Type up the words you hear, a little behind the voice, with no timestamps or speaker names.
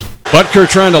Butker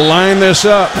trying to line this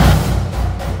up.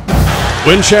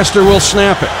 Winchester will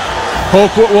snap it.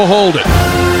 Colquitt will hold it.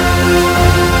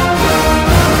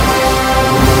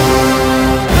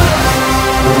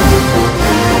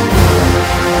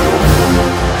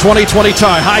 .2020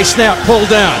 tie, high snap, pulled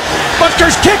down.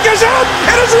 Butker's kick is out,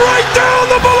 and it's right down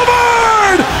the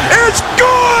boulevard! It's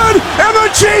good! And the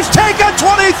Chiefs take a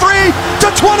 23-20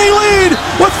 lead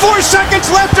with 4 seconds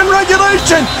left in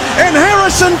regulation. And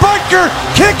Harrison Butker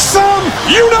kicks some,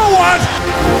 you know what?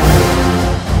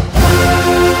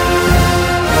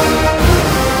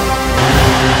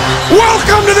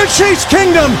 Welcome to the Chiefs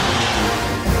Kingdom!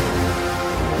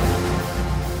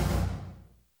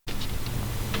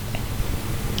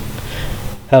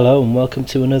 Hello and welcome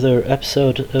to another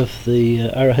episode of the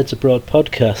Arrowheads Abroad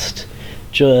podcast.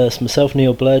 Myself,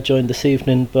 Neil Blair, joined this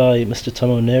evening by Mr.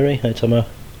 Tom O'Neary. Hi Tomo.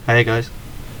 Hey guys.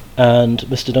 And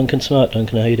Mr. Duncan Smart.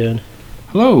 Duncan, how you doing?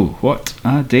 Hello, what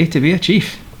a day to be a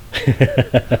Chief.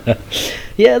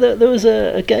 Yeah, there was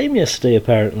a game yesterday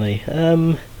apparently.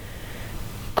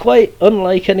 Quite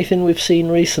unlike anything we've seen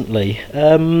recently.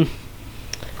 Kind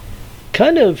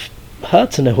of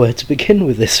hard to know where to begin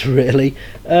with this really.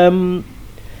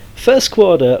 First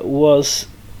quarter was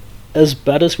as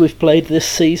bad as we've played this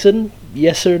season.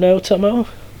 Yes or no, Tomo?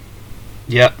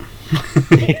 Yep.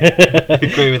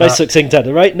 Agree with Nice that. succinct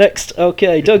answer. Right, next.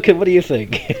 Okay, Duncan, what do you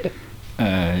think?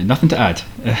 Nothing to add.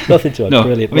 Nothing to add. No,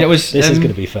 Brilliant. I mean, it was, this is going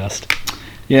to be fast.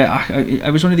 Yeah,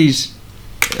 I was one of these.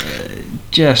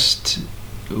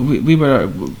 We were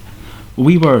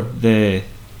the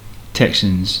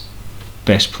Texans'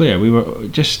 best player. We were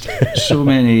just so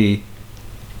many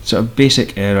sort of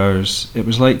basic errors. It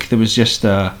was like there was just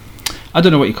I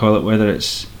don't know what you call it, whether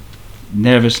it's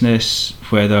nervousness,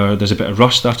 whether there's a bit of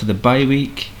rust after the bye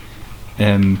week.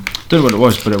 Don't know what it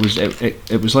was, but it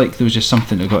was like there was just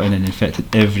something that got in and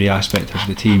infected every aspect of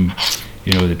the team.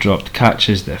 You know, the dropped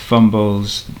catches, the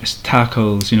fumbles, the missed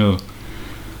tackles. You know,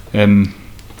 it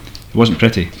wasn't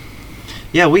pretty.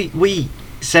 Yeah, we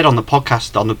said on the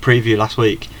podcast on the preview last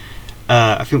week.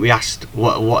 I think we asked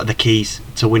what are the keys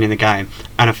to winning the game,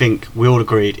 and I think we all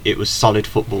agreed it was solid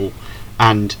football,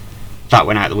 and that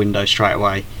went out the window straight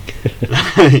away.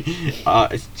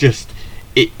 It's just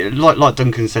like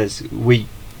Duncan says, we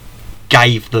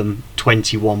gave them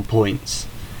 21 points,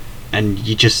 and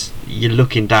you're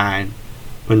looking down,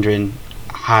 wondering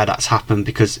how that's happened,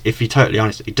 because if you're totally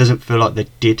honest, it doesn't feel like they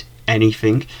did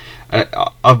anything.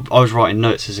 I was writing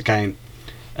notes as the game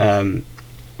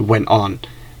went on.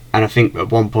 And I think at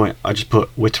one point I just put,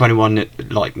 we're 21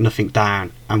 like nothing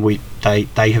down, and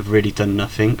they have really done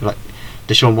nothing. Like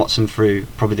Deshaun Watson threw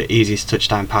probably the easiest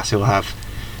touchdown pass he'll have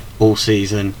all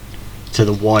season to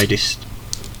the widest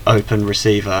open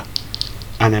receiver,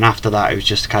 and then after that it was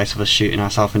just a case of us shooting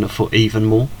ourselves in the foot even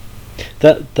more.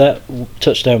 That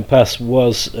touchdown pass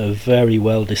was a very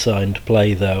well designed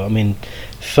play though. I mean,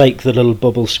 fake the little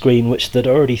bubble screen which they'd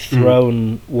already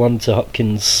thrown one to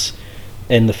Hopkins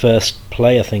in the first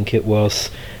play, I think it was,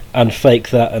 and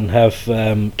fake that and have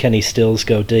Kenny Stills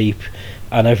go deep,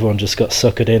 and everyone just got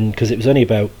suckered in because it was only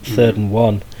about 3rd and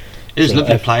 1. It was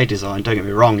lovely play design, don't get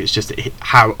me wrong, it's just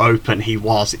how open he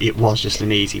was. It was just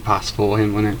an easy pass for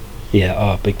him, wasn't it?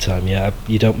 Yeah, big time, yeah.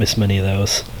 You don't miss many of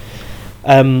those.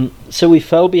 So we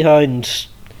fell behind,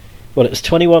 well, it was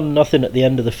 21-0 at the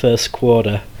end of the first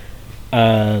quarter,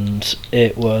 and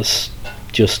it was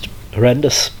just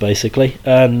horrendous, basically,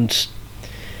 and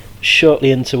shortly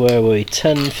into where were we?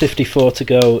 10:54 to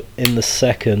go in the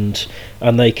second,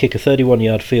 and they kick a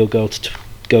 31-yard field goal to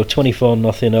go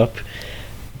 24-0 up.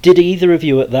 Did either of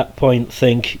you at that point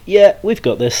think, yeah, we've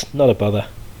got this, not a bother?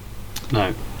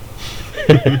 No.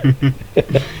 And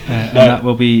that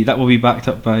will be backed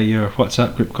up by your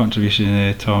WhatsApp group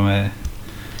contribution, Tom.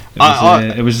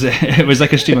 It was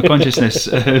like a stream of consciousness.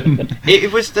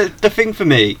 It was the thing for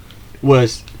me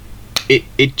was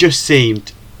it just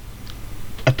seemed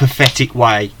a pathetic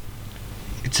way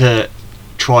to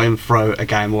try and throw a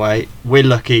game away. We're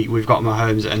lucky we've got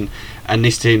Mahomes, and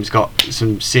this team's got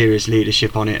some serious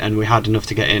leadership on it, and we had enough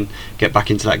to get back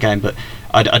into that game. But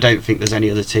I don't think there's any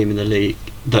other team in the league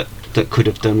that could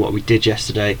have done what we did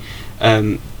yesterday,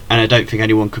 and I don't think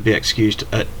anyone could be excused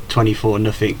at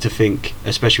 24-0 to think,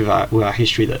 especially with our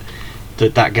history,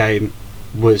 that game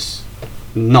was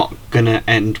not going to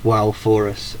end well for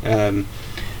us.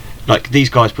 Like, these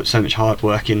guys put so much hard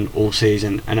work in all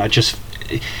season, and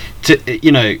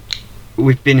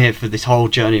we've been here for this whole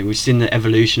journey. We've seen the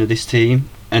evolution of this team,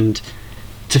 and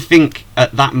to think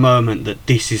at that moment that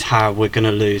this is how we're going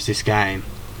to lose this game,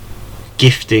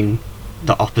 gifting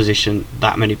the opposition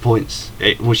that many points,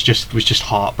 it was just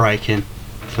heartbreaking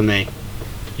for me.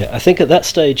 Yeah, I think at that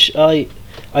stage I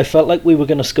felt like we were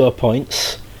going to score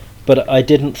points, but I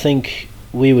didn't think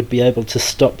we would be able to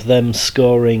stop them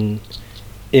scoring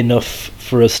enough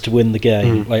for us to win the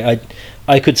game. Like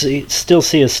I could still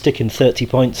see us sticking 30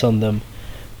 points on them,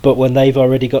 but when they've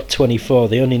already got 24,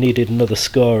 they only needed another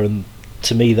score, and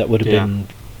to me that would have been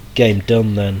game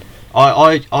done then.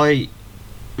 I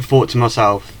thought to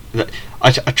myself that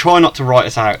I try not to write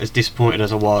us out as disappointed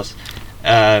as I was.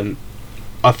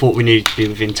 I thought we needed to be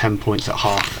within 10 points at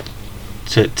half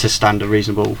to stand a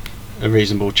reasonable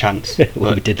chance.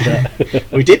 Well, we did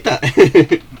that. We did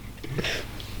that.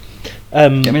 I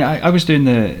mean, I was doing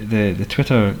the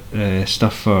Twitter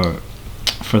stuff for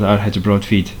the Our Heads Abroad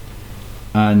feed,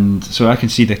 and so I can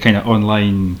see the kind of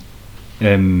online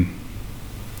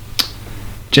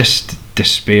just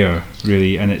despair,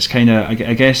 really. And it's kind of,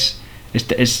 I guess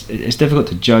it's difficult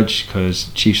to judge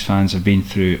because Chiefs fans have been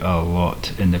through a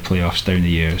lot in the playoffs down the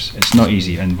years. It's not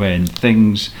easy, and when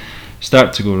things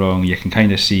start to go wrong, you can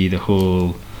kind of see the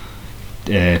whole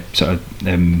sort of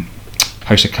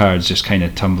house of cards just kind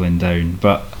of tumbling down.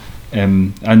 But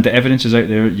and the evidence is out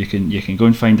there. You can go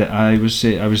and find it.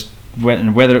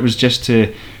 Whether it was just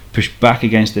to push back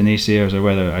against the naysayers or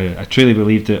whether I truly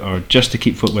believed it or just to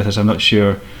keep foot with us, I'm not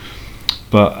sure.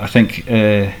 But I think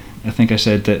I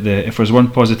said that if there's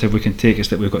one positive we can take is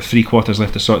that we've got 3 quarters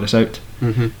left to sort this out.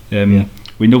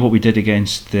 We know what we did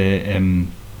against the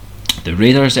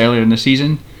Raiders earlier in the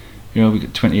season. You know, we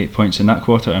got 28 points in that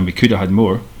quarter, and we could have had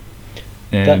more.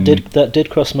 That did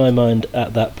cross my mind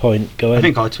at that point. Going, I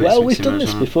think I tweeted well, we've done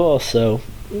this before, so.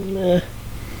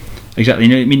 Exactly. You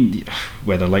know, I mean,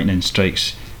 whether lightning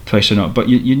strikes twice or not, but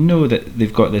you know that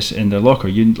they've got this in their locker.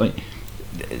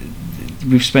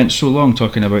 We've spent so long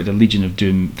talking about the Legion of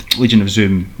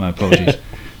Zoom. My apologies,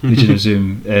 Legion of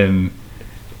Zoom.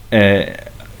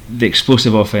 The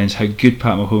explosive offense, how good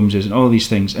Pat Mahomes is, and all these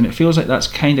things, and it feels like that's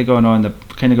kind of gone on the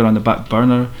back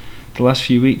burner the last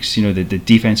few weeks. You know, the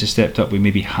defense has stepped up. We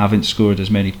maybe haven't scored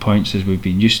as many points as we've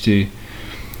been used to,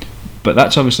 but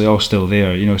that's obviously all still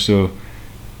there. You know, so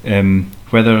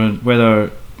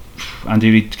whether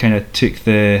Andy Reid kind of took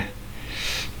the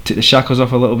shackles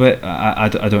off a little bit, I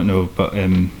don't know, but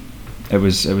it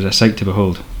was a sight to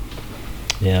behold.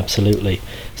 Yeah, absolutely.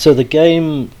 So the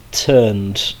game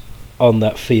turned on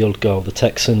that field goal, the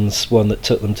Texans one that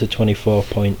took them to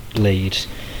 24-point lead.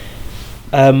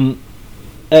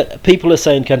 People are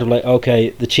saying kind of like,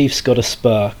 okay, the Chiefs got a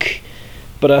spark,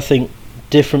 but I think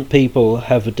different people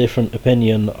have a different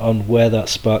opinion on where that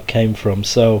spark came from.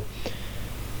 So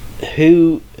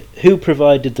who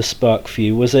provided the spark for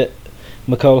you? Was it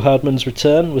McCall Hardman's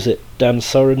return? Was it Dan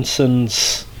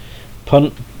Sorensen's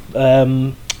punt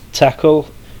tackle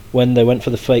when they went for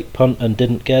the fake punt and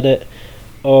didn't get it?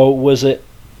 Or was it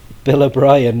Bill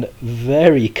O'Brien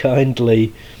very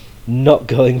kindly not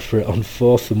going for it on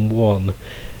 4th and 1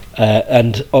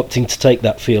 and opting to take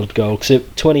that field goal? Because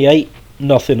it 28-0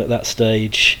 at that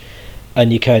stage,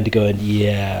 and you're kind of going,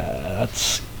 yeah,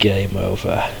 that's game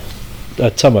over.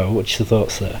 Tomo, what's your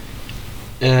thoughts there?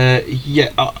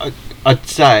 I'd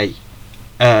say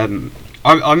I'm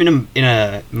in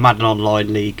a Madden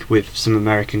Online league with some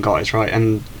American guys, right?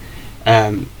 And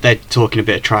they're talking a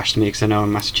bit of trash to me because they know I'm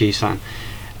a Master Chiefs fan.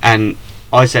 And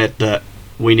I said that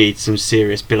we need some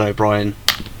serious Bill O'Brien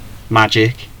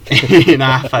magic in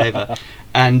our favour.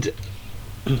 And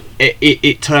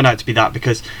it turned out to be that,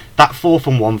 because that 4th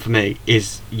and 1 for me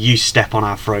is you step on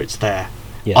our throats there.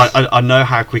 Yes. I know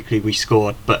how quickly we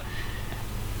scored, but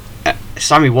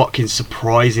Sammy Watkins,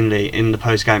 surprisingly, in the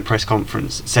post-game press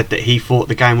conference, said that he thought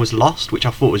the game was lost, which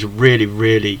I thought was a really,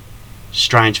 really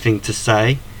strange thing to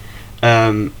say.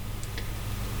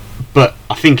 But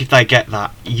I think if they get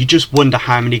that, you just wonder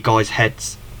how many guys'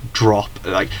 heads drop.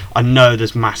 Like, I know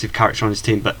there's massive character on this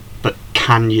team, but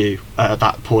can you at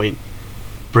that point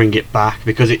bring it back?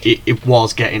 Because it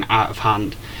was getting out of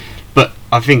hand. But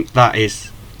I think that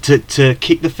is to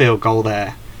kick the field goal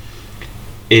there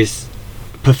is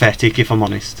pathetic, if I'm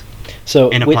honest. So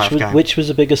in a which was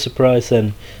a bigger surprise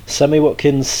then? Sammy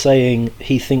Watkins saying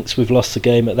he thinks we've lost the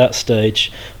game at that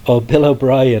stage, or Bill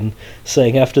O'Brien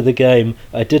saying after the game,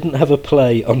 I didn't have a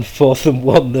play on 4th and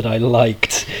 1 that I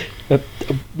liked?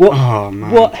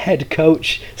 What head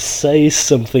coach says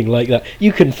something like that?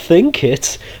 You can think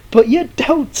it, but you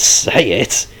don't say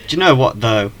it. Do you know what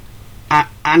though?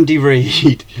 Andy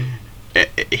Reid,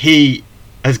 he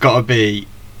has got to be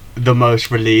the most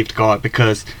relieved guy,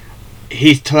 because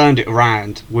he's turned it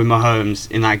around with Mahomes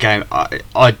in that game.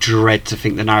 I dread to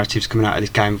think the narrative's coming out of this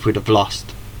game if we'd have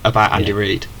lost about Andy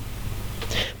Reid.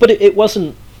 But it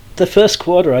wasn't the first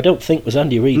quarter. I don't think was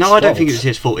Andy Reid's fault. No, I don't think it was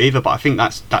his fault either. But I think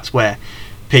that's where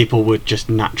people would just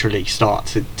naturally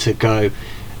start to go.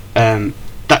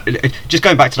 Just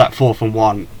going back to that 4th and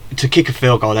 1, to kick a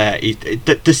field goal there,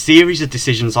 the series of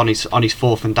decisions on his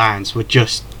 4th and downs were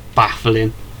just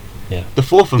baffling. Yeah. The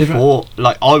 4th and 4,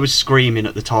 like, I was screaming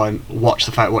at the time, watch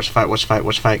the fake, watch the fake, watch the fake,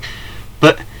 watch the fake.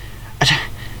 But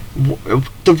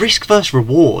the risk versus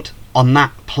reward on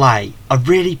that play, I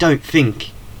really don't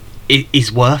think it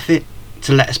is worth it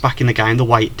to let us back in the game the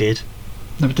way it did.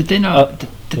 No, but did they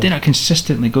not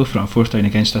consistently go for it on 4th down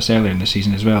against us earlier in the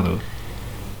season as well, though?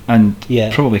 And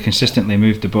probably consistently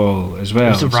moved the ball as well.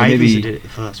 It was the Ravens who did it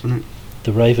first, wasn't it?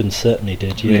 The Ravens certainly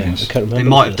did, yeah. Ravens. I can't remember. They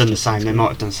might have done the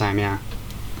same, yeah.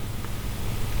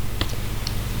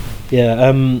 Yeah,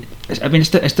 I mean,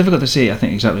 it's difficult to say, I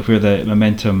think, exactly where the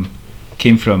momentum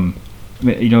came from. I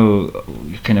mean, you know,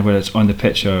 kind of whether it's on the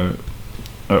pitch or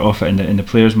off it in the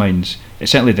players' minds.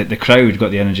 It's certainly that the crowd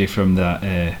got the energy from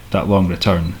that long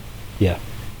return. Yeah.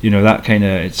 You know, that kind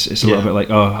of it's a little bit like,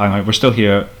 oh, hang on, we're still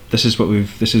here. This is what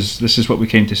we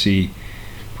came to see.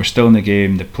 We're still in the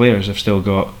game. The players have still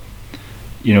got,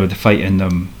 you know, the fight in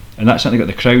them, and that certainly got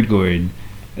the crowd going.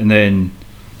 And then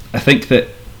I think that,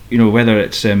 you know, whether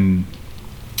it's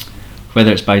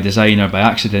by design or by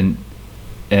accident,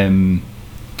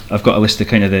 I've got a list of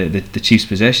kind of the Chiefs'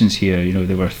 possessions here. You know,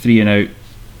 they were 3 and out,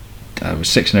 was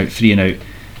 6 and out, 3 and out.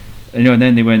 You know, and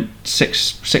then they went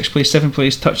 6 plays, 7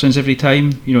 plays, touchdowns every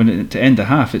time. You know, and to end the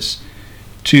half, it's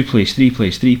 2 plays, 3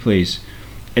 plays, 3 plays.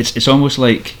 It's almost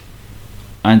like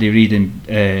Andy Reid and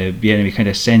Bieniemy kind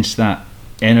of sense that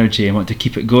energy and want to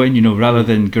keep it going. You know, rather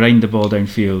than grind the ball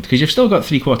downfield, because you've still got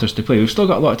 3 quarters to play. We've still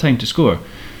got a lot of time to score,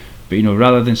 but you know,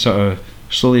 rather than sort of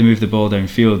slowly move the ball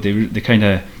downfield, they kind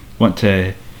of want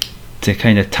to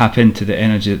kind of tap into the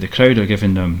energy that the crowd are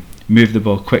giving them. Move the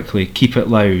ball quickly, keep it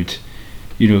loud.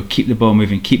 You know, keep the ball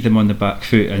moving, keep them on the back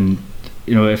foot, and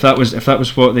you know, if that was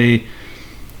what they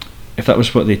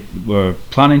were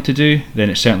planning to do, then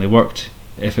it certainly worked.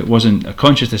 If it wasn't a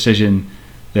conscious decision,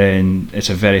 then it's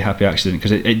a very happy accident,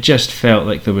 because it just felt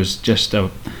like there was just a,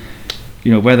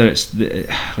 you know, whether it's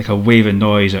like a wave of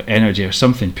noise or energy or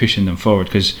something pushing them forward,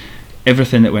 because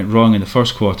everything that went wrong in the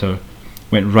first quarter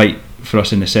went right for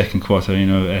us in the second quarter. You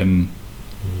know,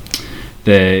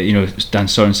 Dan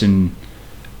Sorensen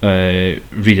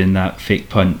reading that fake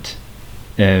punt,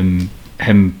 him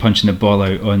punching the ball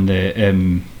out on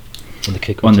the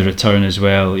kick on the return as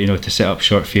well. You know, to set up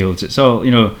short fields. It's all, you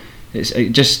know,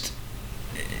 it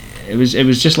was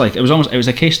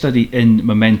a case study in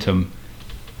momentum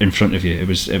in front of you. It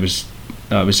was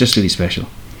just really special.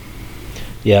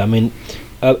 Yeah, I mean,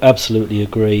 I absolutely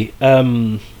agree.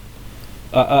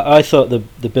 I thought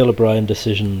the Bill O'Brien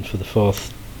decision for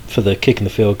the kick in the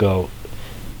field goal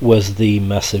was the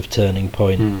massive turning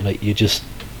point. Like,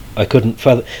 I couldn't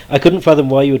fathom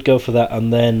why you would go for that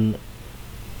and then,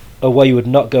 or why you would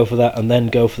not go for that and then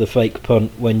go for the fake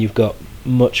punt when you've got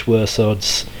much worse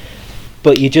odds.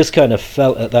 But you just kind of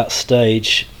felt at that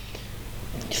stage,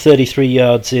 33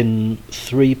 yards in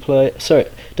 3 plays. Sorry,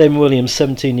 Damon Williams,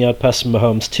 17-yard pass from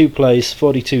Mahomes, 2 plays,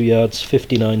 42 yards,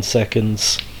 59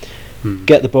 seconds.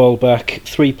 Get the ball back,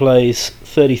 3 plays,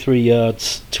 33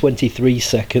 yards, 23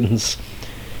 seconds.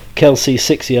 Kelsey,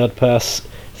 6-yard pass,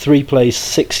 3 plays,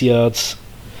 6 yards.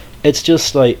 It's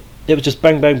just like, it was just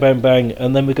bang, bang, bang, bang,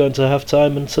 and then we go into half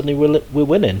time and suddenly we're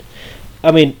winning.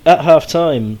 I mean, at half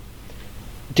time,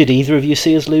 did either of you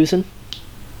see us losing?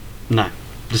 No.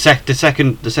 The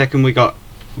second we got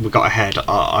ahead,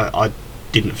 I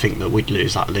didn't think that we'd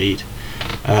lose that lead.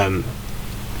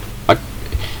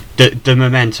 The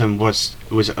momentum was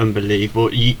unbelievable.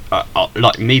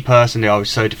 Like me personally, I was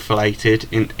so deflated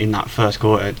in that first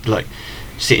quarter, like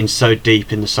sitting so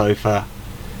deep in the sofa,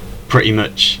 pretty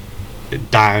much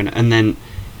down, and then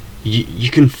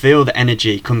you can feel the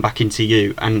energy come back into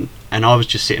you, and I was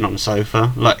just sitting on the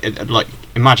sofa, like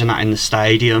imagine that in the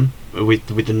stadium with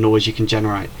the noise you can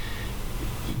generate.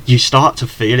 You start to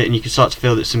feel it, and you can start to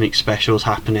feel that something special is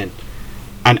happening,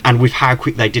 and with how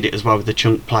quick they did it as well with the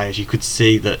chunk players, you could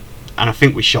see that. And I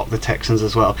think we shocked the Texans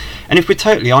as well. And if we're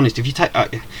totally honest, if you take, I'm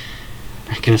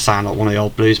going to sound like one of the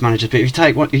old Blues managers, but if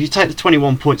you take the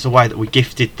 21 points away that we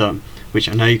gifted them, which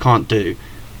I know you can't do,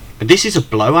 this is a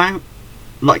blowout.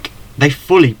 Like, they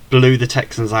fully blew the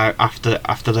Texans out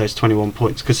after those 21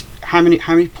 points. Because how many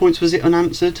points was it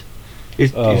unanswered?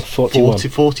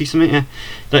 40 something. Yeah,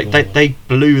 they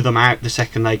blew them out the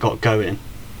second they got going.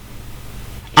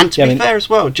 And to be fair as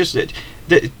well, just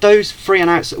those 3 and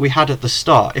outs that we had at the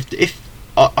start, if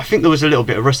I think there was a little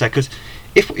bit of rust there, because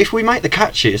if we make the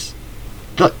catches,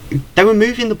 they were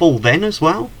moving the ball then as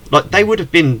well. Like, they would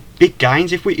have been big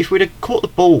gains if we'd have caught the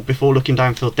ball before looking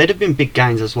downfield. They'd have been big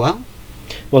gains as well.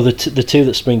 Well, the two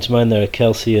that spring to mind there are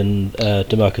Kelsey and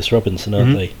Demarcus Robinson,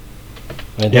 aren't they?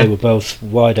 I mean, Yeah. they were both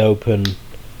wide open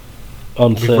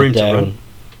on With room third to down. run.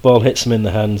 Ball hits them in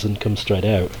the hands and comes straight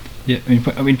out. Yeah,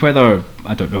 I mean, whether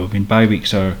I don't know. I mean, bye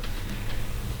weeks are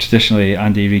traditionally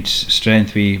Andy Reid's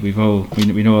strength. We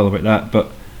know all about that.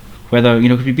 But whether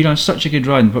we've been on such a good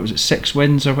run. What was it, 6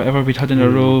 wins or whatever we'd had in a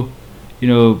row?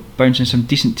 Bouncing some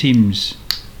decent teams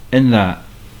in that.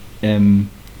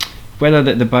 Whether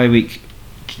that the bye week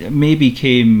maybe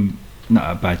came not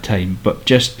at a bad time, but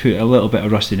just put a little bit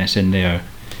of rustiness in there.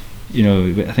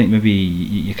 I think maybe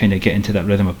you kind of get into that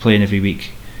rhythm of playing every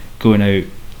week, going out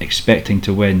expecting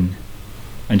to win,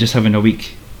 and just having a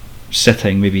week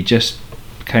sitting maybe just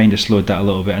kind of slowed that a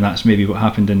little bit, and that's maybe what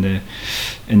happened in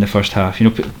the first half.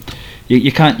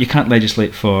 You can't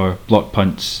legislate for block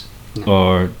punts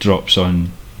or drops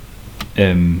on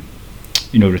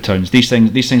returns. These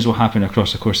things will happen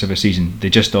across the course of a season. They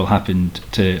just all happened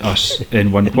to us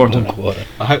in one quarter.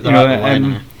 I hope they're out of the way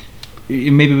now.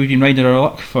 Maybe we've been riding our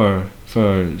luck for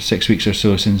 6 weeks or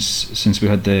so since we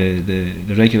had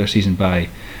the regular season bye,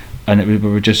 and we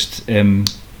were just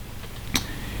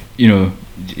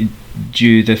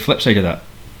due the flip side of that.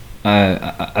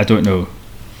 I don't know.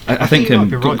 I think you might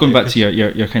be right, going back Dave, to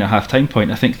your kind of half-time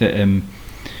point, I think that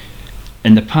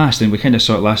in the past, and we kind of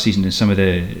saw it last season in some of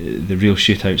the real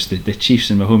shootouts, the Chiefs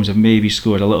and Mahomes have maybe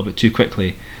scored a little bit too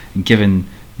quickly and given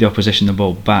the opposition the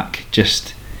ball back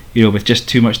just with just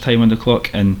too much time on the clock,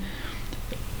 and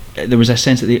there was a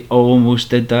sense that they almost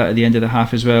did that at the end of the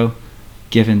half as well,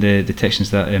 given the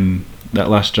Texans that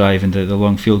last drive and the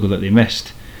long field goal that they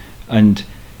missed. And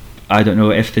I don't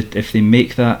know if they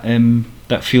make that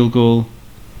field goal,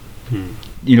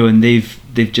 and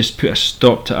they've just put a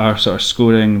stop to our sort of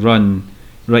scoring run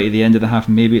right at the end of the half.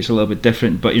 Maybe it's a little bit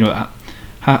different, but at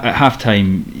half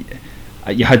time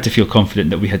you had to feel confident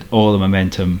that we had all the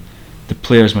momentum. The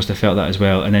players must have felt that as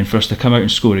well, and then for us to come out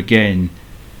and score again,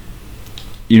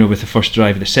 with the first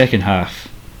drive of the second half,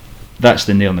 that's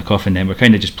the nail in the coffin. Then we're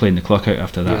kind of just playing the clock out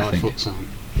after that. Yeah, I think. thought so.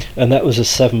 And that was a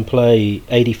 7-play,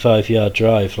 85-yard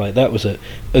drive. Like, that was a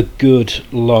good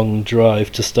long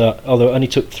drive to start, although it only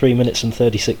took 3 minutes and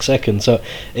 36 seconds. So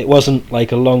it wasn't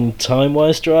like a long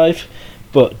time-wise drive,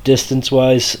 but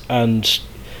distance-wise and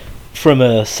from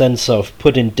a sense of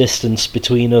putting distance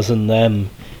between us and them.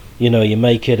 You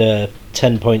make it a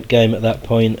 10-point game at that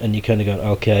point, and you kind of go,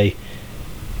 okay,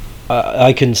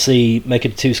 I can see make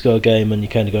it a 2-score game, and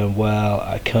you're kind of going, well,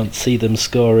 I can't see them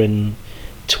scoring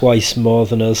twice more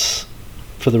than us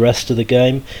for the rest of the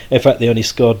game. In fact, they only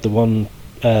scored the one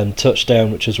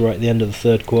touchdown, which was right at the end of the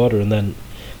third quarter, and then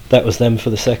that was them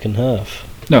for the second half.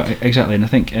 No, exactly, and I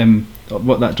think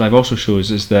what that drive also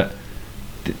shows is that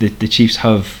the Chiefs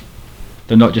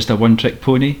they're not just a one-trick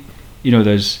pony.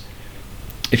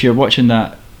 If you're watching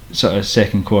that sort of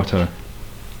second quarter,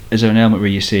 is there an element where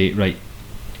you say, right,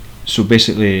 so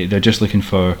basically they're just looking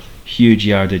for huge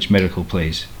yardage miracle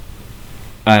plays,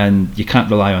 and you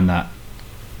can't rely on that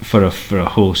for a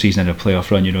whole season and a playoff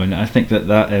run, and I think that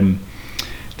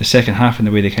the second half and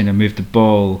the way they kind of moved the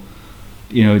ball,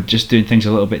 just doing things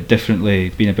a little bit differently,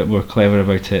 being a bit more clever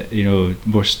about it,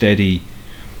 more steady,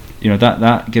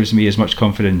 that gives me as much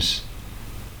confidence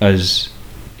as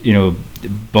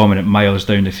bombing it miles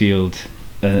down the field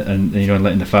and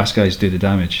letting the fast guys do the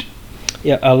damage.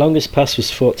 Yeah, our longest pass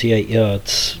was 48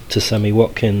 yards to Sammy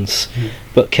Watkins,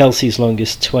 but Kelsey's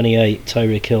longest 28,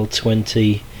 Tyreek Hill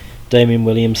 20, Damian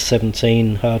Williams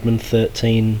 17, Hardman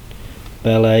 13,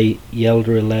 Bell 8,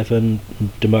 Yelder 11,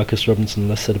 Demarcus Robinson,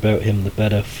 less said about him the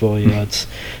better, 4 yards.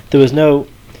 There was no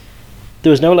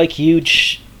like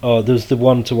huge, there was the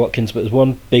one to Watkins, but there was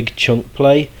one big chunk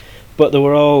play, but they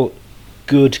were all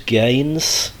good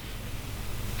gains.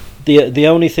 The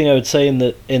only thing I would say in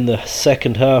the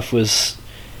second half was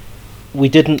we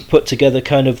didn't put together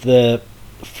kind of the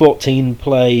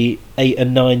 14-play 8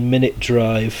 and 9 minute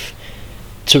drive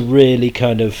to really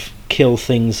kind of kill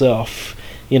things off.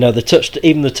 Even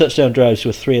the touchdown drives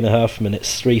were 3.5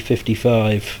 minutes,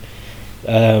 3:55,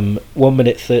 1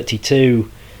 minute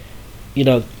 32.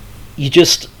 You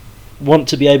just want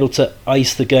to be able to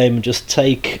ice the game and just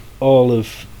take all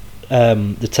of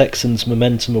the Texans'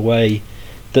 momentum away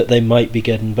that they might be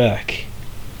getting back.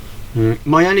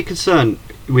 My only concern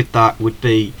with that would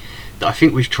be that I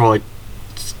think we've tried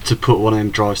to put one of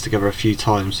them drives together a few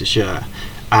times this year,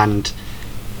 and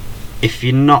if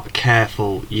you're not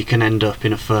careful you can end up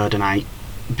in a 3rd and 8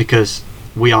 because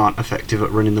we aren't effective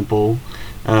at running the ball,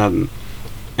 and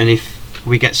if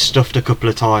we get stuffed a couple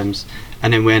of times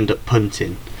and then we end up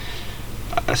punting,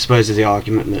 I suppose there's the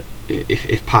argument that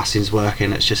if passing's working,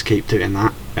 let's just keep doing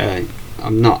that.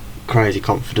 I'm not crazy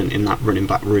confident in that running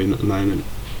back room at the moment.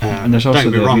 And there's also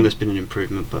don't get me wrong, there's been an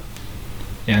improvement, but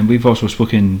yeah, and we've also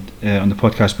spoken on the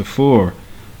podcast before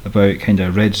about kind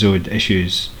of red zone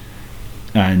issues,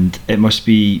 and it must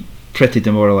be pretty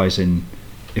demoralising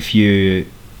if you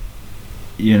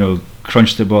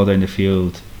crunch the ball down the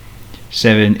field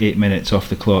 7-8 minutes off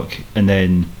the clock and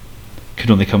then could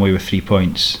only come away with 3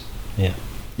 points. Yeah,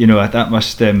 that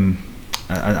must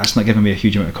that's not giving me a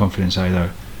huge amount of confidence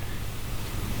either.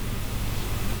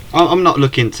 I'm not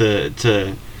looking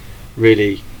to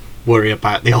really worry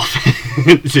about the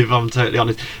offense if I'm totally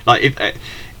honest. Like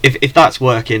if that's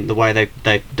working the way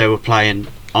they were playing,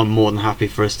 I'm more than happy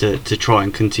for us to try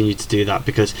and continue to do that,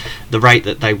 because the rate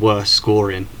that they were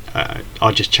scoring,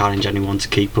 I just challenge anyone to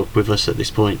keep up with us at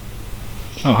this point.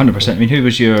 Oh, 100%. I mean,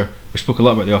 we spoke a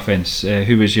lot about the offense.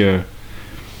 Who was your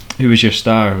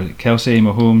star? Was it Kelsey,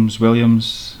 Mahomes,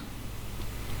 Williams?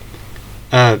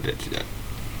 I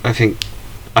think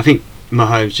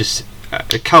Mahomes just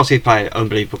Kelsey played an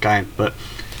unbelievable game, but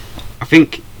I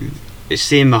think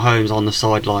seeing Mahomes on the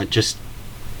sideline just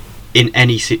in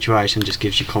any situation just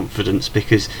gives you confidence,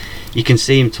 because you can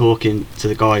see him talking to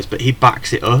the guys, but he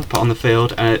backs it up on the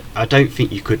field, and I don't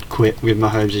think you could quit with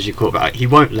Mahomes as your quarterback. He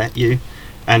won't let you,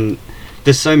 and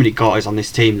there's so many guys on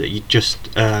this team that you just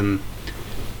run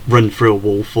through a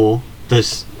wall for.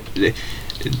 There's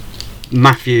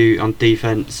Matthew on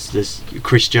defence, there's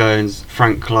Chris Jones,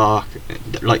 Frank Clark,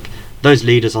 like those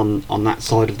leaders on that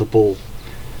side of the ball.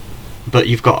 But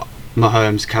you've got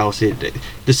Mahomes, Kelsey.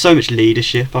 There's so much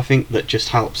leadership, I think, that just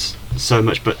helps so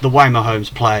much. But the way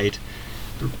Mahomes played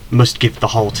must give the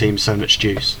whole team so much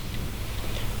juice.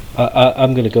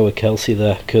 I'm going to go with Kelsey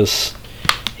there, because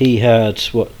he had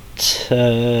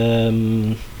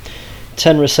 10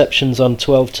 receptions on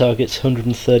 12 targets,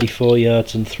 134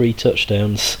 yards and 3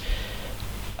 touchdowns.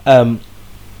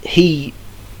 He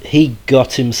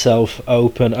got himself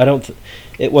open.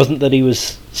 It wasn't that he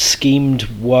was schemed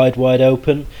wide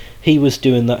open. He was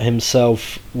doing that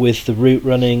himself with the route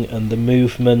running and the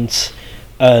movement.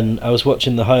 And I was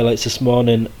watching the highlights this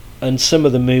morning, and some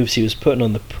of the moves he was putting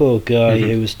on the poor guy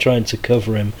who was trying to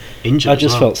cover him. Injured I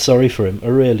just felt sorry for him. I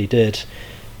really did.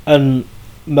 And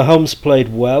Mahomes played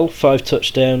well, 5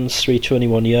 touchdowns,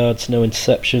 321 yards, no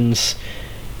interceptions.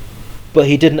 But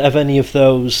he didn't have any of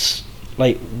those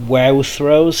wow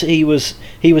throws. He was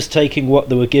taking what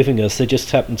they were giving us. They just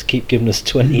happened to keep giving us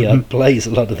 20-yard plays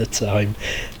a lot of the time.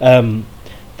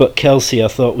 But Kelsey, I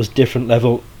thought, was different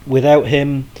level. Without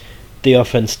him, the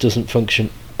offense doesn't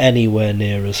function anywhere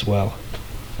near as well.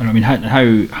 I mean,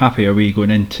 how happy are we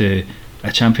going into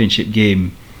a championship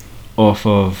game off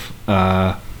of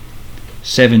a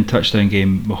 7 touchdown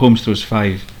game? Mahomes throws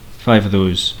five of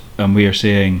those, and we are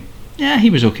saying, yeah,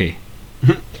 he was okay.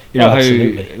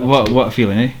 Absolutely. What a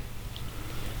feeling, eh?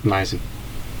 Amazing.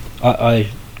 I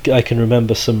can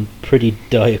remember some pretty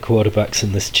dire quarterbacks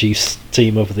in this Chiefs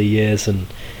team over the years, and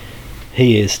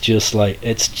he is just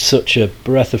it's such a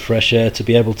breath of fresh air to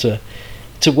be able to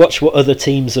watch what other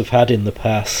teams have had in the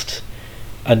past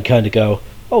and kind of go,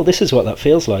 oh, this is what that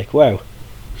feels like. Wow.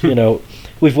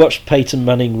 We've watched Peyton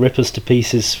Manning rip us to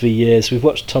pieces for years. We've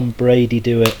watched Tom Brady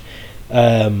do it.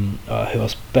 Who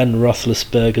else? Ben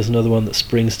Roethlisberger's another one that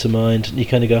springs to mind. And you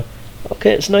kind of go,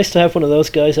 okay, it's nice to have one of those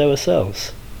guys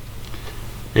ourselves.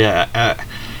 Yeah,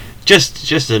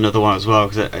 just another one as well,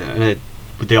 because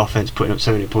with the offense putting up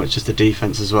so many points, just the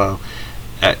defense as well.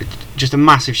 Just a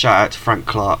massive shout out to Frank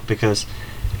Clark, because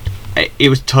it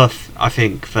was tough, I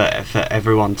think, for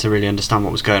everyone to really understand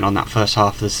what was going on that first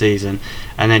half of the season.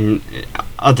 And then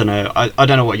I don't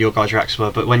know what your guys' reactions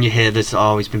were, but when you hear this,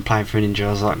 he's been playing for an injury,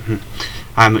 I was like,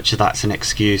 how much of that's an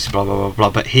excuse, blah blah blah blah.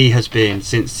 But he has been,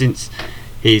 since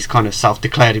he's kind of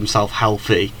self-declared himself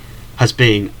healthy, has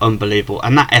been unbelievable.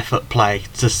 And that effort play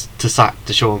to sack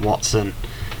Deshaun Watson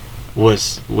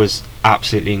was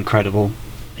absolutely incredible.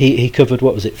 He covered,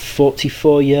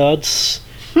 44 yards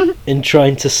in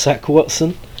trying to sack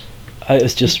Watson. It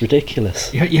was just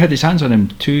ridiculous. He had his hands on him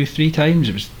 2-3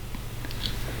 times.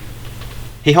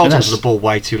 He holds onto the ball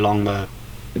way too long, though.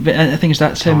 But I think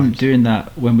that's him doing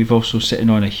that when we've also sitting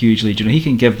on a huge lead. He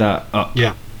can give that up.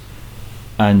 Yeah.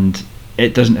 And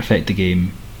it doesn't affect the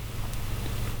game.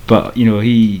 But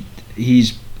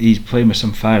he's playing with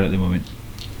some fire at the moment.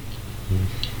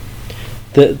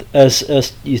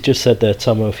 As you just said there,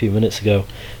 Tomo, a few minutes ago,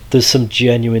 there's some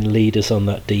genuine leaders on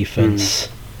that defense,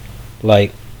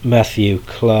 like Matthew,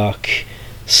 Clark,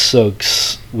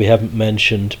 Suggs. We haven't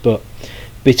mentioned, but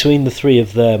between the three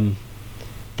of them,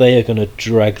 they are going to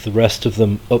drag the rest of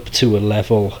them up to a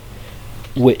level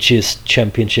which is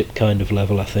championship kind of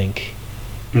level, I think.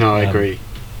 No, I agree.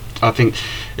 I think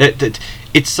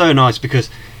it's so nice because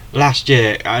last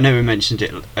year, I know we mentioned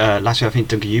it last year. I think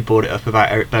Duncan, you brought it up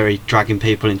about Eric Berry dragging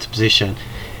people into position.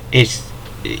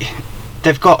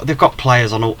 They've got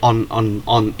players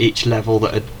on each level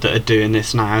that are doing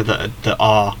this now that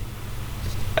are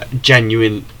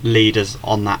genuine leaders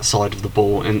on that side of the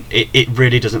ball, and it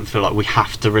really doesn't feel like we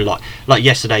have to rely. Like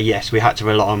yesterday, yes, we had to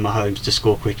rely on Mahomes to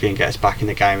score quickly and get us back in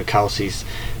the game with Kelsey's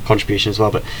contribution as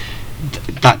well, but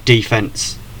that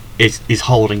defence is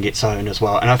holding its own as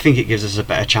well, and I think it gives us a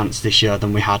better chance this year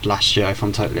than we had last year, if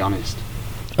I'm totally honest.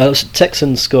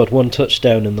 Texans scored one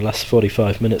touchdown in the last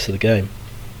 45 minutes of the game.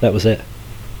 That was it.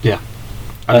 Yeah.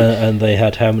 And they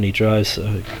had how many drives?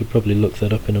 I could probably look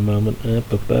that up in a moment.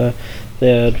 They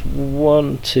had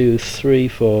 1, 2, 3,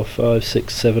 4, 5,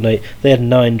 6, 7, 8. They had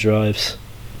 9 drives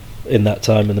in that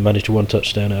time, and they managed one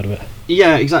touchdown out of it.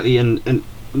 Yeah, exactly. And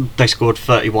they scored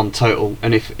 31 total.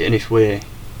 And if we're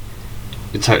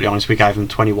totally honest, we gave them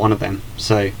 21 of them.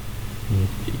 So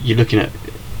you're looking at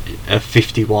a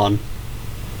 51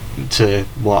 to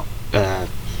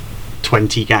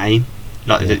 20 game.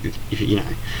 Like you know.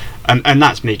 And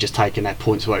that's me just taking their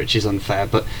points away, which is unfair.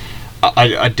 But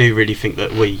I do really think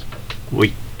that we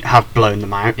have blown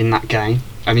them out in that game.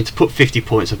 I mean, to put 50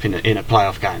 points up in a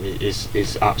playoff game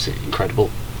is absolutely incredible.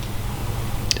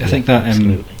 I think that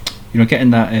getting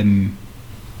that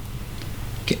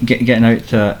getting out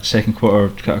to that second quarter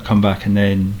kind of comeback, and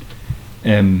then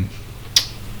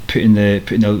putting the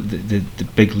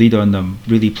big lead on them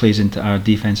really plays into our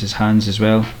defence's hands as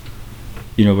well.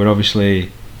 You know, we're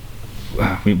obviously.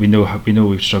 We know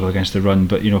we've struggled against the run,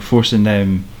 but forcing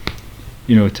them,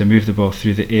 to move the ball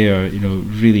through the air,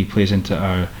 really plays into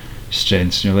our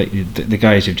strengths. Like the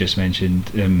guys you've just mentioned,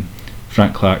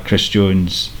 Frank Clark, Chris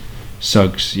Jones,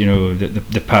 Suggs.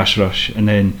 The pass rush, and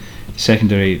then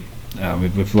secondary.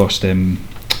 We've lost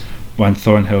Juan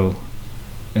Thornhill.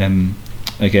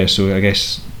 I guess so. I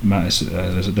guess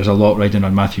there's a lot riding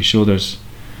on Matthew's shoulders.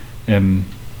 For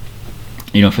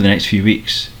the next few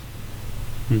weeks.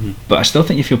 Mm-hmm. But I still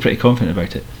think you feel pretty confident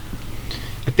about it.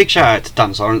 A big shout out to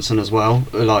Dan Sorensen as well,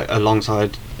 like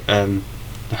alongside the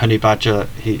Honey Badger.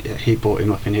 He brought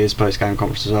him up in his post game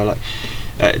conference as well. Like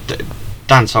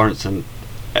Dan Sorensen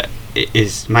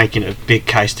is making a big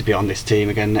case to be on this team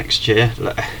again next year.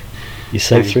 You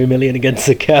save $3 million against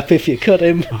the cap if you cut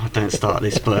him. Oh, don't start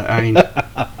this, but I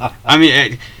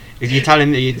mean. If you tell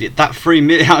him that $3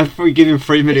 million, if we give him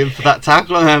 $3 million for that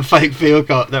tackle and that fake field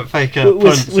goal, that fake punt.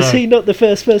 Was he not the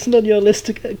first person on your list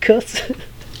to get cut?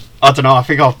 I don't know. I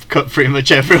think I've cut pretty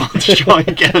much everyone to try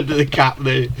and get under the cap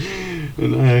there.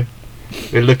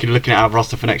 We're looking at our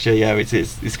roster for next year. Yeah,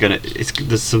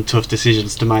 there's some tough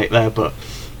decisions to make there, but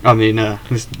I mean,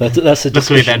 that's a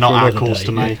luckily they're not our calls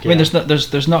to make. I mean, there's not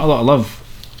a lot of love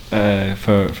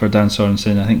for Dan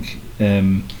Sorensen. I think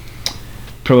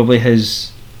probably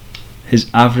his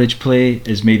average play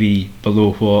is maybe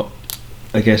below what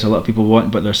I guess a lot of people want,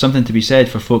 but there's something to be said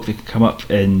for folk that can come up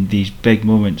in these big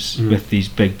moments with these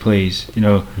big plays. It's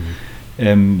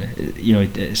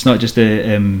not just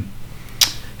the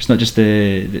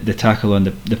tackle on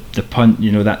the punt.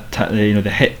 The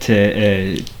hit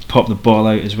to pop the ball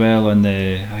out as well on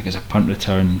the, I think it's a punt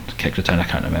return, kick return. I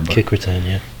can't remember. Kick return,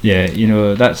 yeah.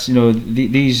 Yeah, that's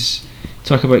these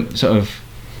talk about sort of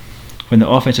when the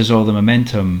offense has all the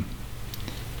momentum.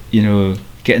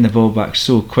 Getting the ball back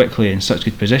so quickly in such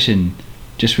good position,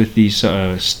 just with these sort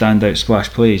of standout splash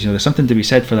plays. There's something to be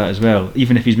said for that as well,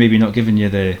 even if he's maybe not giving you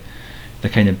the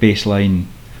kind of baseline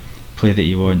play that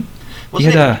you want.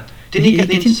 Did he get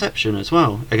the interception as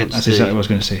well against? That's exactly what I was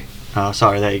going to say. Oh,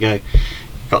 sorry. There you go.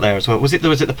 Got there as well. Was it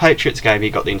the Patriots game? He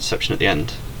got the interception at the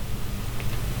end.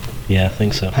 Yeah, I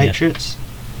think so. Patriots.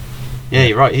 Yeah,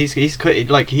 you're right. He's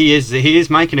like he is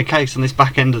making a case on this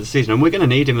back end of the season, and we're going to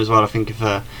need him as well. I think if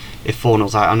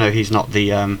Thornhill's out, I know he's not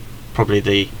the probably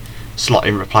the slot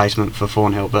in replacement for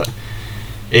Thornhill, but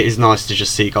it is nice to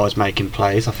just see guys making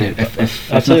plays. I think if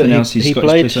nothing else, he's got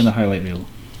his place on the highlight reel.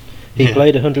 He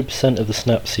played 100% of the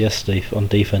snaps yesterday on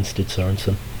defense. Did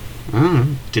Sorensen?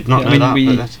 Did not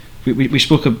know that. We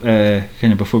spoke kind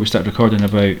of before we started recording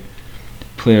about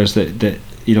players that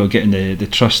getting the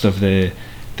trust of the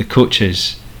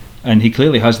coaches, and he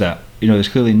clearly has that. There's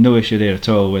clearly no issue there at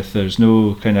all. There's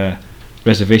no kind of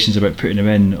reservations about putting him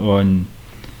in on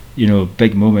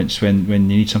big moments when you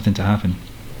need something to happen.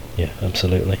 Yeah,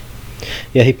 absolutely.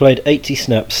 Yeah, he played 80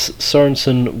 snaps.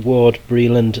 Sorensen, Ward,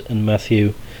 Breland and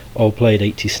Matthew all played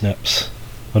 80 snaps,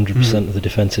 100% of the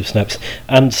defensive snaps,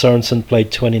 and Sorensen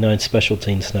played 29 special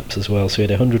team snaps as well, so he had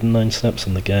 109 snaps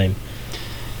in the game.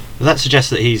 Well, that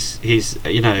suggests that he's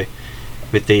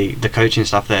with the coaching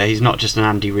staff there. He's not just an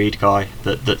Andy Reid guy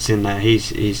that's in there.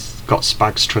 He's got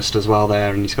Spags' trust as well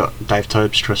there, and he's got Dave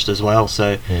Tobe's trust as well.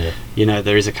 So you know,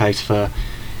 there is a case for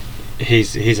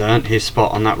he's earned his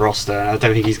spot on that roster. I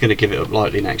don't think he's going to give it up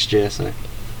lightly next year. So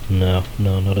no,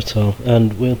 not at all.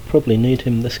 And we'll probably need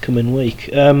him this coming week.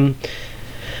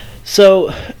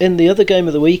 So in the other game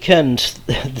of the weekend,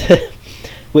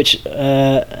 which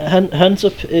hands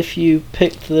up if you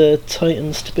picked the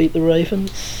Titans to beat the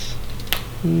Ravens.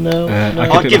 No,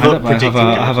 I'll give up.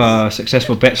 I have a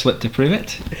successful bet slip to prove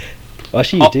it.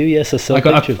 Actually, you do. Yes, I saw a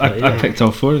picture of that. I picked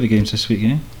all 4 of the games this week.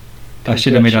 Yeah, I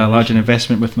should have made a larger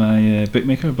investment with my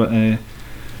bookmaker, but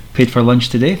paid for lunch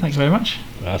today. Thanks very much.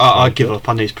 I give up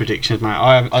on these predictions, mate.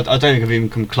 I don't think I've even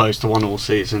come close to one all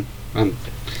season, and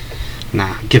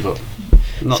give up.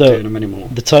 Not doing them anymore.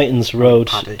 The Titans rode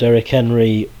Derrick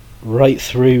Henry right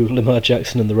through Lamar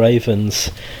Jackson and the Ravens,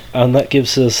 and that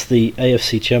gives us the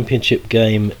AFC Championship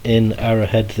game in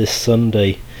Arrowhead this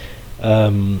Sunday.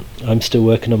 I'm still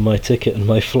working on my ticket and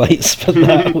my flights for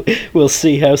that. We'll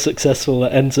see how successful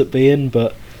that ends up being,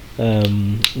 but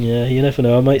you never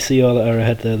know. I might see you all at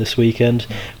Arrowhead there this weekend.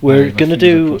 We're going to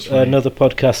do another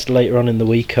podcast later on in the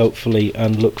week, hopefully,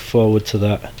 and look forward to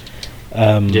that.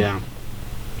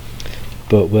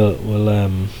 But we'll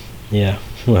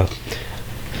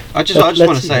I just want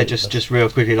to say just real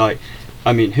quickly, like,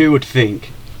 I mean, who would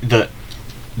think that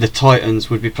the Titans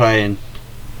would be playing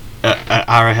at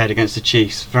Arrowhead against the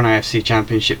Chiefs for an AFC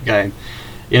Championship game?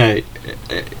 You know,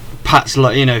 Pat's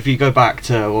like, you know, if you go back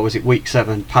to week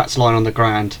 7, Pat's lying on the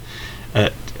ground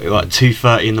at like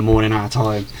 2:30 in the morning our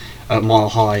time at Mile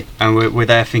High, and we're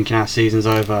there thinking our season's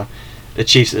over. The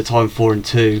Chiefs at the time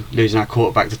 4-2, losing our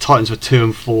quarterback. The Titans were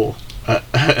 2-4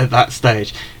 at that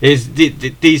stage.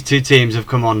 These two teams have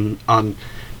come on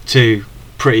 2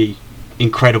 pretty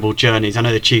incredible journeys. I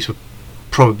know the Chiefs were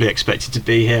probably expected to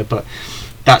be here, but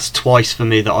that's twice for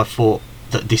me that I thought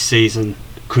that this season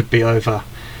could be over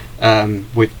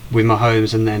with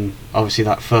Mahomes, and then obviously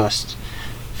that first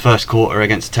quarter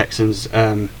against the Texans.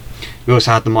 We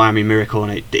also had the Miami Miracle,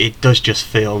 and it does just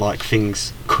feel like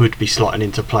things could be slotting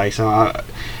into place. And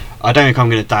I don't think I'm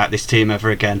going to doubt this team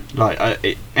ever again.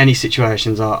 Like any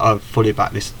situations, I fully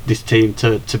back this team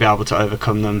to be able to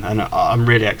overcome them, and I'm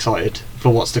really excited for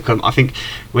what's to come. I think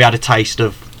we had a taste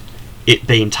of it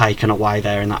being taken away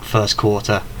there in that first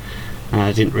quarter, and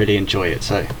I didn't really enjoy it.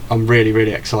 So I'm really,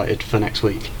 really excited for next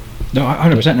week. No,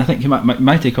 100%. And I think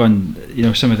my take on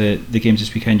some of the games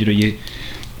this weekend,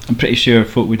 I'm pretty sure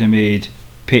folk would have made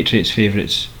Patriots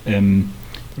favourites,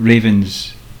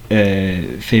 Ravens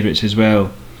favourites as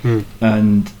well,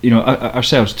 and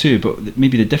ourselves too. But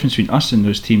maybe the difference between us and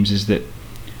those teams is that,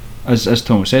 as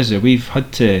Tom says there, we've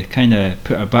had to kind of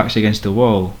put our backs against the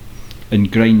wall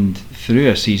and grind through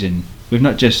a season. We've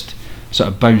not just sort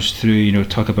of bounced through,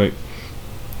 talk about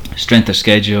strength of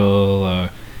schedule or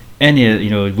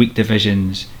any weak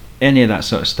divisions, any of that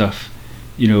sort of stuff.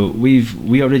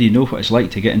 We already know what it's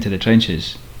like to get into the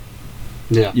trenches.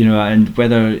 Yeah. And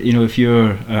whether if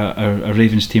you're a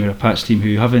Ravens team or a Pats team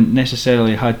who haven't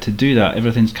necessarily had to do that,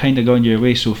 everything's kind of gone your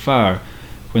way so far.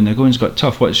 When the going's got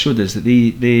tough, what it showed is that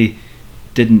they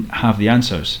didn't have the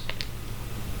answers.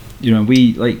 And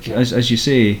we, like as you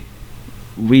say,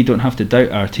 we don't have to doubt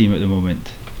our team at the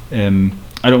moment.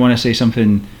 I don't want to say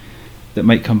something that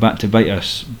might come back to bite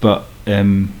us, but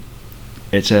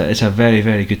it's a very,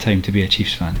 very good time to be a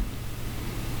Chiefs fan.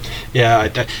 Yeah,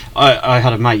 I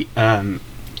had a mate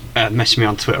message me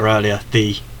on Twitter earlier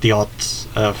the odds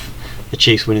of the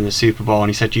Chiefs winning the Super Bowl, and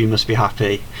he said you must be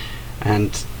happy.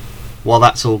 And while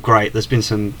that's all great, there's been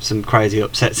some crazy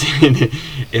upsets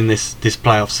in this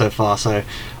playoff so far. So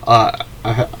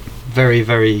I'm very,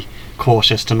 very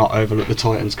cautious to not overlook the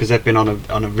Titans, because they've been on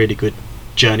a really good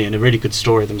journey and a really good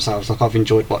story themselves. Like, I've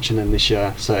enjoyed watching them this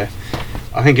year, so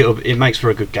I think it makes for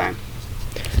a good game.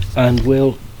 And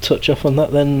we'll touch up on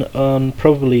that then on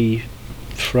probably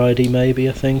Friday, maybe,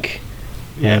 I think.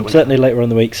 Yeah, certainly later on in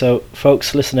the week. So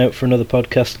folks, listen out for another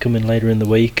podcast coming later in the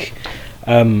week.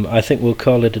 I think we'll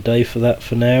call it a day for that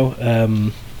for now.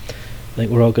 I think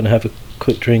we're all going to have a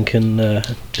quick drink and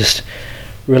just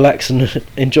relax and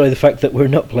enjoy the fact that we're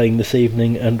not playing this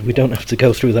evening, and we don't have to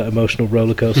go through that emotional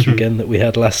roller coaster again that we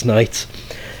had last night.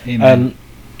 Amen.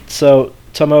 So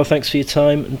Tomo, thanks for your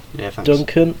time. Yeah, thanks.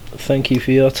 Duncan, thank you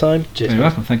for your time. Cheers. You're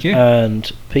welcome, thank you. And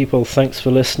people, thanks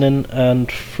for listening. And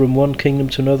from one kingdom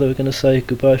to another, we're going to say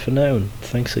goodbye for now, and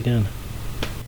thanks again.